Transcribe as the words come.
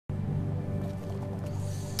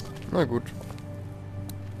Na gut.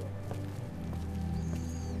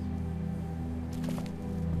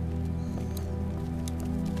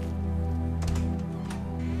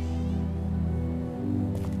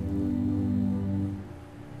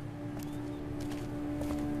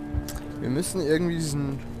 Wir müssen irgendwie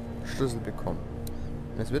diesen Schlüssel bekommen.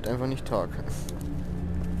 Es wird einfach nicht Tag.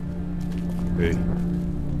 Hey,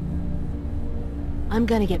 I'm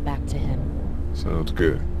gonna get back to him. sounds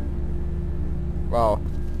good. Wow.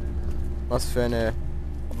 Was für eine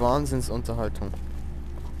Wahnsinnsunterhaltung.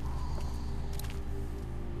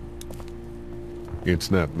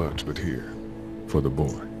 It's not much, but here. For the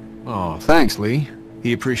boy. Oh, thanks, Lee.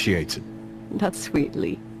 He appreciates it. That's sweet,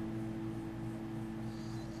 Lee.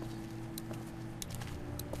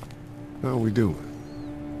 How are we doing?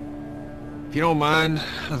 If you don't mind,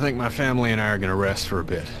 I think my family and I are gonna rest for a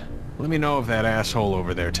bit. Let me know if that asshole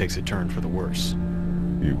over there takes a turn for the worse.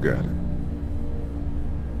 You got it.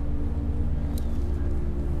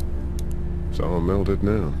 It's all melted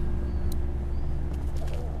now.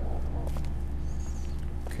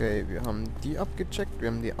 Okay, wir haben die abgecheckt, wir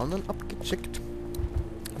haben die anderen abgecheckt.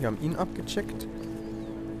 Wir haben ihn abgecheckt.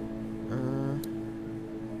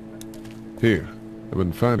 Here, I've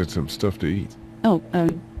been finding some stuff to eat. Oh,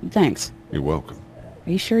 thanks. You're welcome.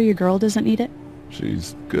 Are you sure your girl doesn't need it?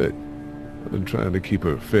 She's good. I've been trying to keep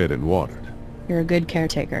her fed and watered. You're a good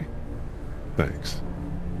caretaker. Thanks.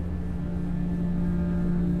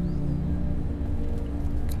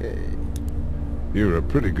 Okay. You're a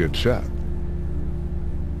pretty good shot.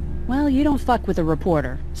 Well, you don't fuck with a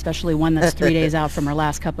reporter, especially one that's 3 days out from her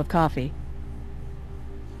last cup of coffee.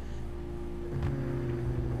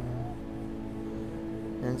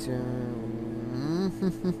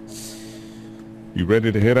 You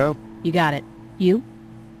ready to head out? You got it. You?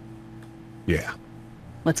 Yeah.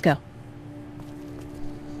 Let's go.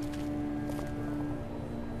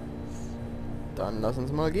 Dann lass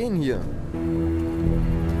uns mal gehen hier.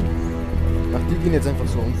 Ach, die gehen jetzt einfach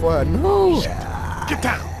so um vorher. No! Get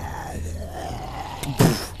down!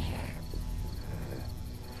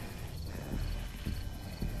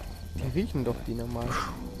 Die riechen doch die normal.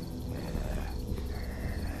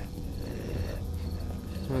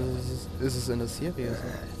 Ist es in der Serie so?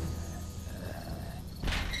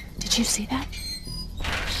 Did you see that?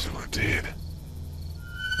 Sure did.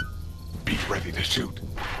 Be ready to shoot.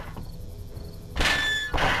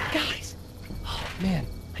 Guys! Oh, man,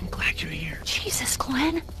 I'm glad you're here. Jesus,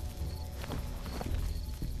 Glenn.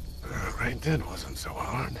 Right then wasn't so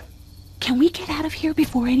hard. Can we get out of here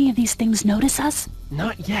before any of these things notice us?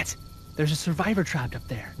 Not yet. There's a survivor trapped up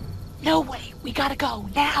there. No way. We gotta go,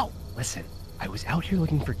 now. Listen, I was out here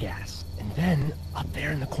looking for gas, and then, up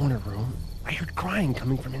there in the corner room, I heard crying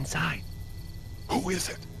coming from inside. Who is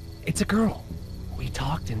it? It's a girl. We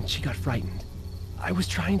talked and she got frightened. I was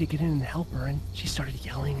trying to get in and help her, and she started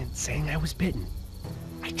yelling and saying I was bitten.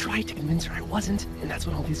 I tried to convince her I wasn't, and that's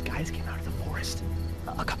when all these guys came out of the forest.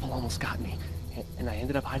 A couple almost got me, and I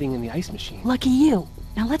ended up hiding in the ice machine. Lucky you.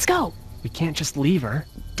 Now let's go. We can't just leave her.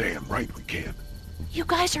 Damn right we can. You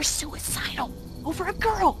guys are suicidal. Over a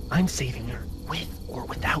girl. I'm saving her, with or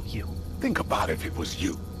without you. Think about if it was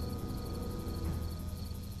you.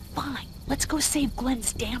 Fine. Let's go save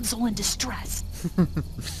Glenn's damsel in distress.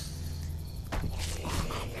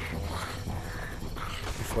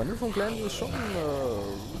 Die Freundin von Glenn ist schon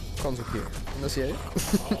ganz okay in der Serie.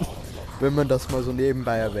 Wenn man das mal so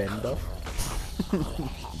nebenbei erwähnen darf.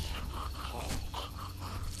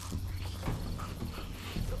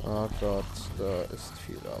 Oh Gott, da ist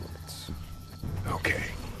viel Arbeit. Okay,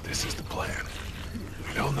 this is the plan.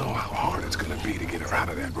 We don't know how hard it's gonna be to get her out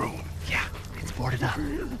of that room. Yeah, it's boarded up.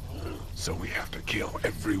 So we have to kill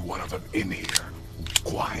every one of them in here.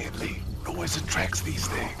 Quietly. Noise attracts these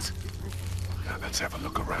things. Now let's have a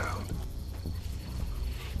look around.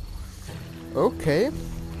 Okay.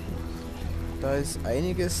 Da ist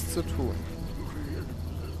einiges zu tun.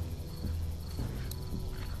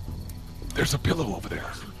 There's a pillow over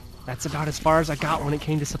there. That's about as far as I got when it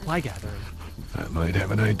came to supply gathering. I might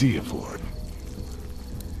have an idea for it.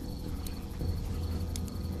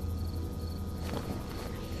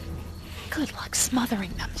 Good luck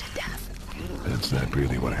smothering them to death. That's not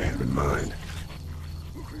really what I have in mind.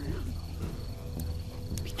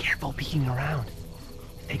 Be careful peeking around.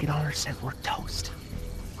 If they get on our scent, we're toast.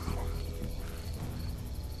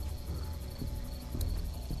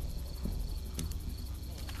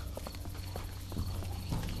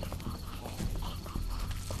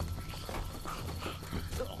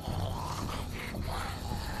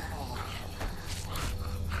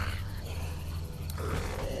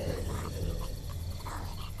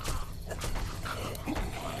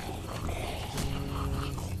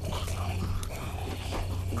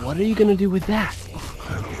 What are you gonna do with that?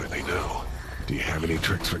 I don't really know. Do you have any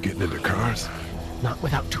tricks for getting into cars? Not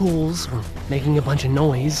without tools or making a bunch of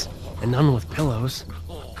noise, and none with pillows.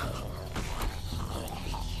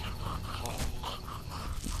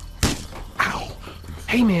 Ow!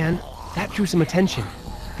 Hey man, that drew some attention.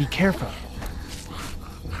 Be careful.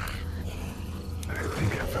 I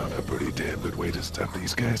think I found a pretty damn good way to stop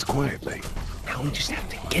these guys quietly. Now we just have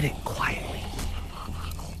to get it quietly.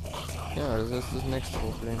 Ja, das ist das nächste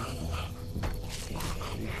Problem.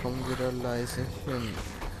 Wie kommen wir da leise hin?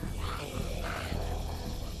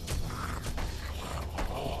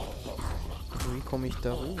 Wie komme ich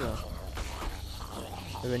da rüber?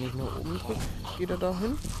 Wenn ich nur oben drücke, geht er da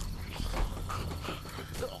hin?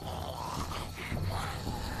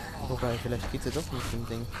 Wobei, vielleicht geht's ja doch mit dem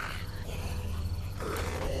Ding.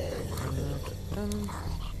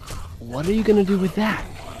 What are you gonna do with that?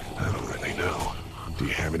 I don't really know. Do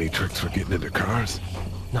you have any tricks for getting into cars?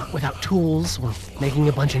 Not without tools or making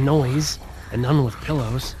a bunch of noise, and none with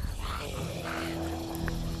pillows.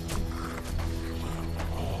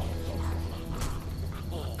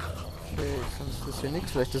 Okay, sonst ist hier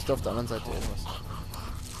nichts. Vielleicht ist da auf der anderen Seite irgendwas.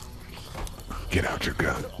 Get out your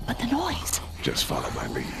gun. But the noise. Just follow my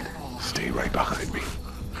lead. Stay right behind me.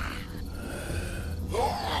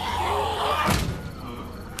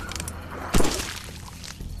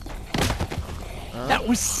 That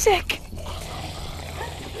was sick!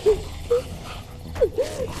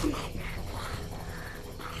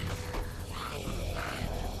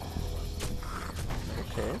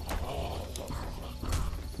 Okay.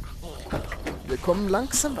 Wir kommen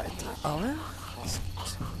langsam weiter, aber...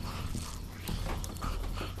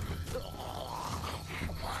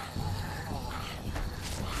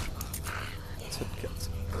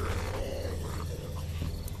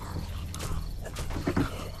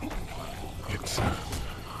 It's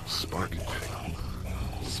sparking.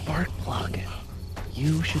 Spark plug.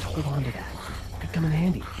 You should hold on to that. Could come in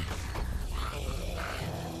handy.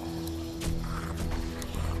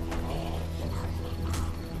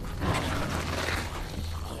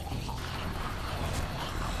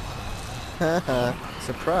 Haha,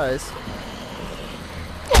 surprise.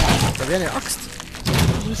 Da wäre eine Axt.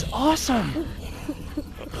 It was awesome!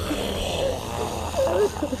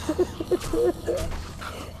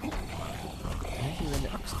 Da wäre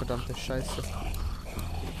eine Axt, verdammte Scheiße.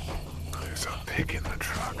 There's a pig in the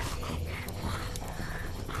truck.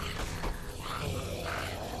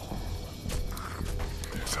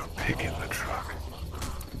 There's a pig in the truck.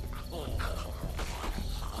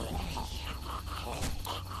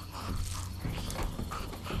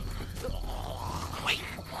 Wait.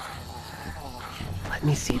 Let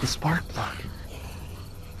me see the spark plug.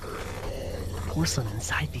 Porcelain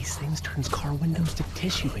inside these things turns car windows to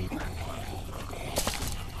tissue paper.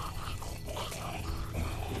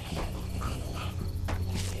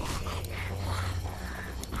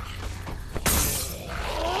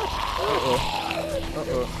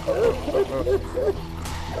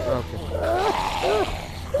 Okay.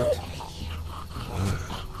 Gut.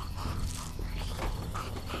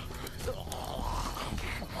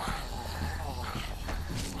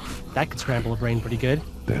 That could scramble a brain pretty good.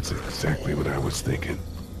 That's exactly what I was thinking.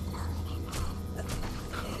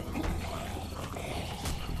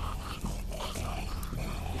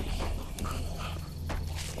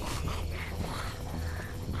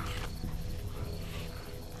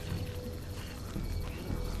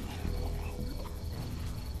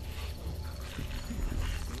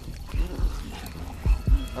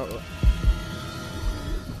 Oh.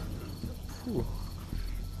 Puh.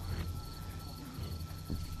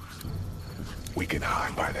 We can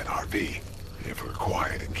hide by that RV if we're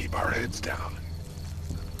quiet and keep our heads down.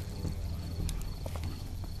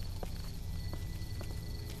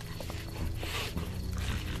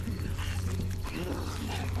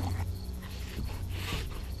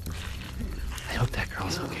 I hope that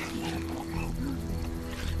girl's okay.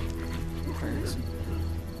 Thanks.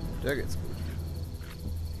 Der geht's gut.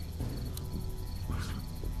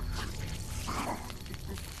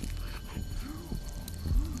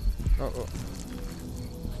 Oh oh.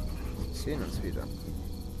 Sie sehen uns wieder.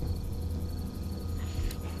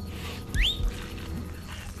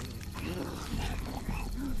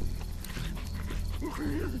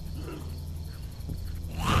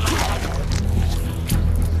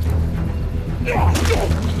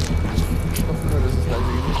 Ich hoffe nur, dass es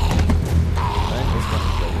leise genug ist. Nein, das macht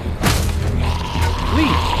nicht leise.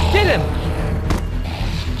 Lee, get him!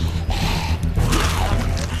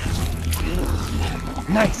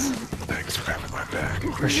 Nice, Thanks for having my back.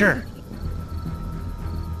 for sure.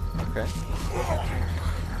 Okay.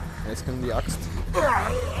 Jetzt kommt die Axt.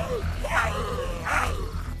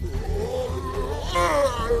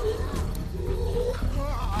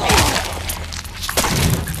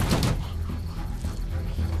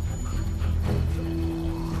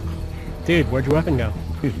 Dude, where'd your weapon go?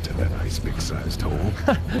 Into that nice big-sized hole.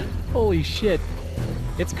 Holy shit.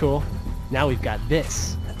 It's cool. Now we've got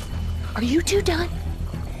this. Are you two done?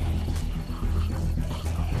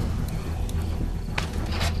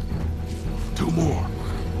 Two more.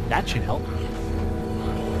 That should help.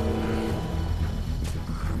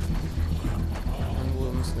 Und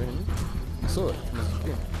wo müssen wir hin? Achso, ich muss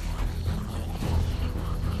gehen.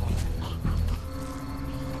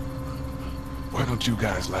 Why don't you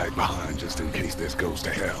guys lag behind just in case this goes to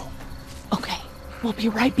hell? Okay, we'll be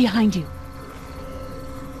right behind you.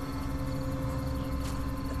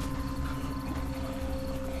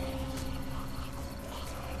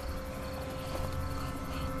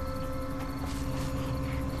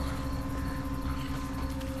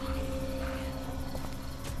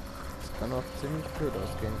 Das kann auch ziemlich blöd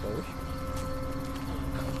ausgehen, glaube ich.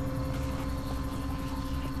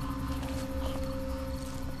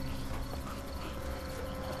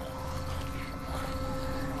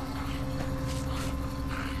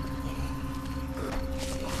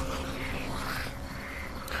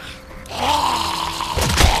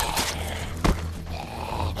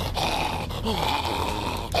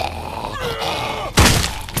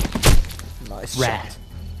 Nice Rat. shot.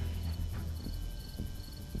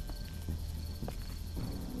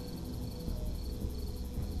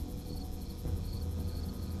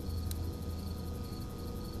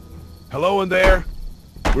 Hello in there.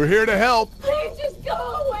 We're here to help. Please just go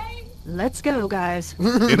away. Let's go, guys.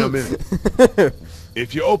 In a minute.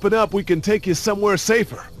 If you open up, we can take you somewhere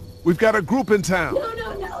safer. We've got a group in town. No,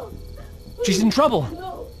 no, no. She's in trouble.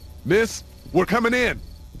 No. Miss, we're coming in.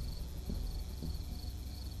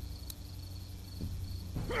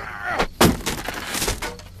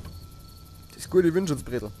 Die ist gut, die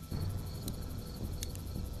Windschutzbrettel.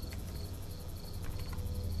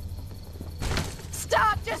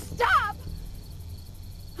 Stop, just stop.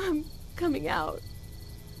 I'm coming out.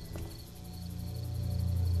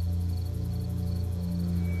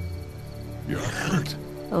 You're hurt.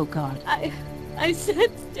 Oh, God. I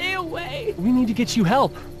said stay away. We need to get you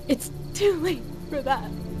help. It's too late for that.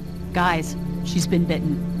 Guys, she's been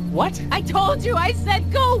bitten. What? I told you, I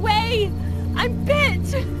said go away. I'm bit.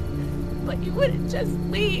 But you wouldn't just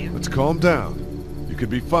leave. Let's calm down. You could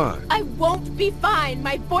be fine. I won't be fine.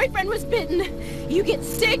 My boyfriend was bitten. You get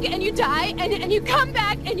sick and you die and you come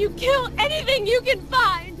back and you kill anything you can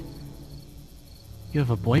find. You have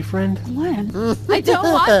a boyfriend? Glenn? I don't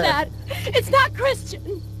want that. It's not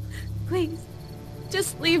Christian. Please,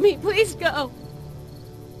 just leave me. Please go.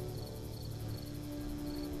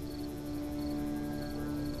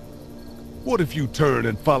 What if you turn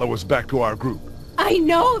and follow us back to our group? I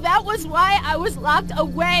know that was why I was locked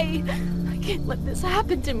away. I can't let this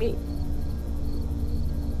happen to me.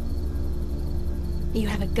 You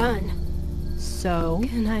have a gun. So?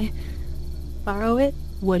 Can I borrow it?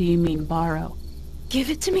 What do you mean, borrow? Give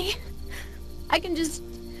it to me. I can just,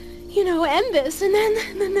 end this, and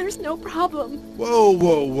then there's no problem. Whoa,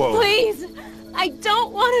 whoa, whoa. Please, I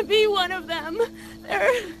don't want to be one of them.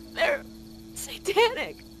 They're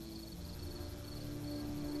satanic.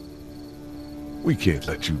 We can't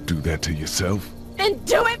let you do that to yourself. Then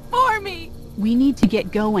do it for me. We need to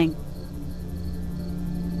get going.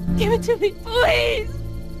 Give it to me, please.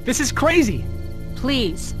 This is crazy.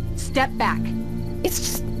 Please, step back. It's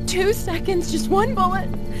just 2 seconds, just one bullet,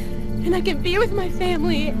 and I can be with my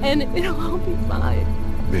family, and it'll all be fine.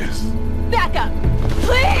 Miss. Back up,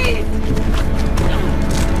 please!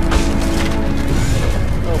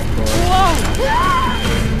 Whoa!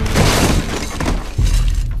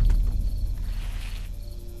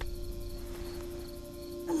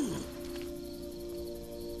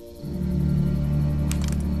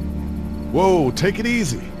 Whoa, take it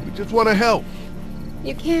easy. We just want to help.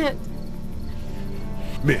 You can't.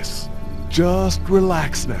 Miss, just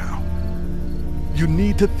relax now. You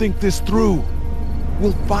need to think this through.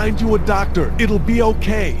 We'll find you a doctor. It'll be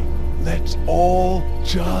okay. Let's all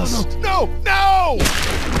just... No! No!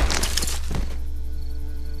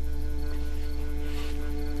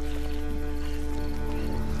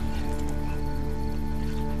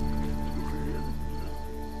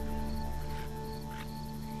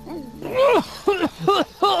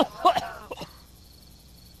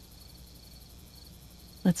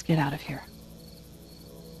 Let's get out of here.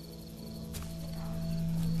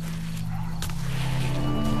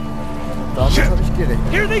 Damit habe ich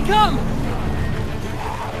gerechnet. Here they come!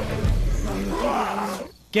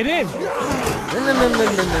 Get in! Nein.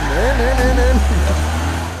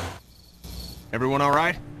 Everyone all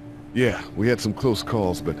right? Yeah, we had some close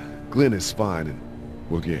calls, but Glenn is fine and,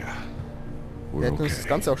 well, yeah, Wir we're hätten uns das okay.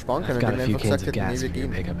 Ganze auch sparen können, I've got indem a wir few einfach cans gesagt of hätten, nee, gas wir for your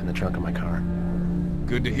gehen. pickup in the trunk of my car.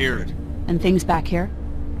 Good to hear it. And things back here?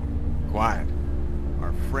 Quiet.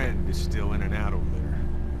 Our friend is still in and out over there.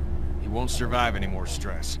 He won't survive any more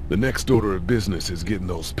stress. The next order of business is getting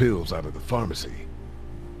those pills out of the pharmacy.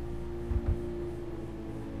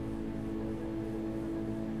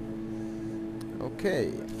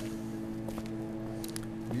 Okay.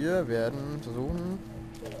 Wir werden versuchen...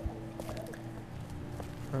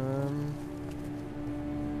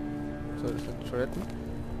 So, das sind Toiletten.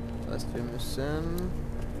 Das heißt, wir müssen...